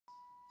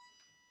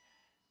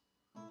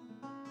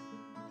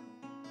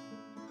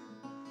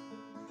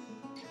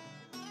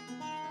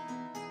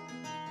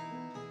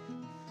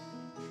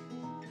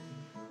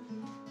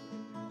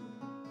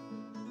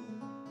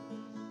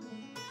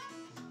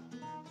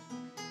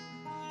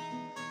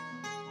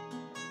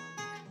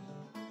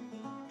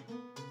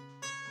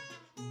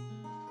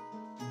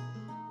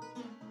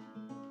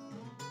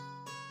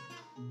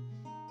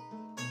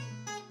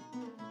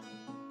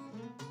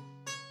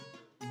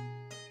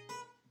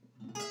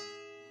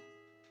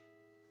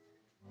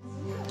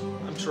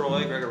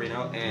Troy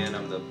Gregarino, and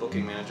I'm the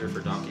booking manager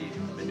for Donkey.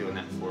 I've been doing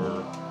that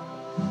for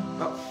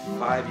about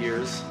 5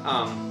 years.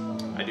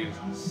 I do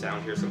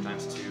sound here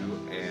sometimes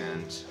too,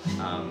 and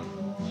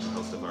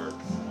most of our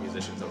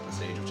musicians open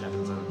stage, which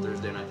happens on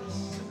Thursday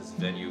nights. And this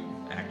venue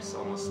acts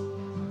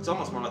it's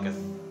almost more like a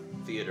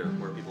theater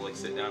where people like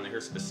sit down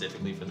here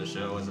specifically for the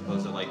show, as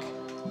opposed to like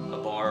a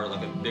bar,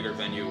 like a bigger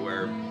venue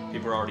where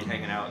people are already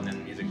hanging out and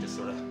then music just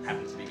sort of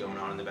happens to be going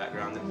on in the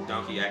background. The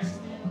Donkey acts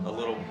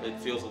it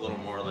feels a little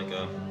more like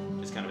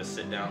just kind of a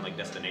sit-down, like,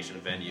 destination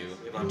venue.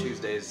 On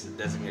Tuesdays,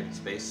 designated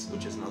space,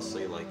 which is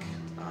mostly like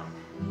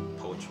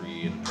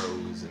poetry and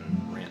prose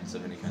and rants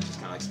of any kind, just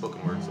kind of like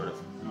spoken word sort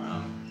of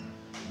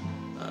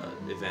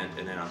event.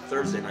 And then on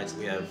Thursday nights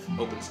we have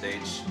open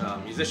stage,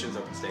 musicians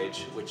open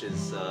stage, which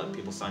is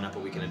people sign up a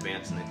week in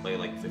advance and they play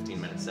like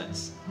 15-minute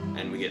sets,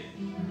 and we get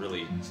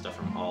really stuff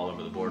from all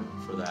over the board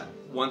for that.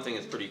 One thing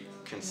that's pretty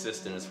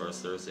consistent as far as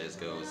Thursdays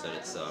go is that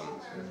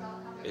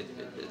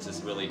it's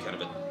this really kind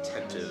of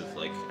attentive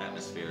like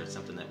atmosphere. It's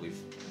something that we've,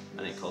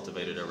 I think,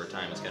 cultivated over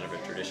time. It's kind of a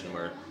tradition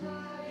where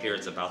here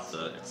it's about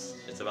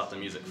the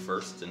music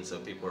first, and so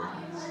people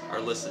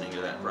are listening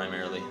to that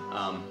primarily.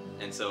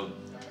 And so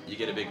you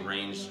get a big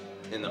range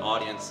in the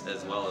audience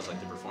as well as like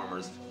the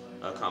performers,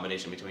 a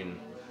combination between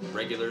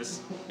regulars,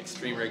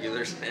 extreme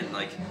regulars, and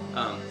like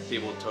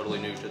people totally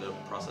new to the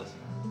process.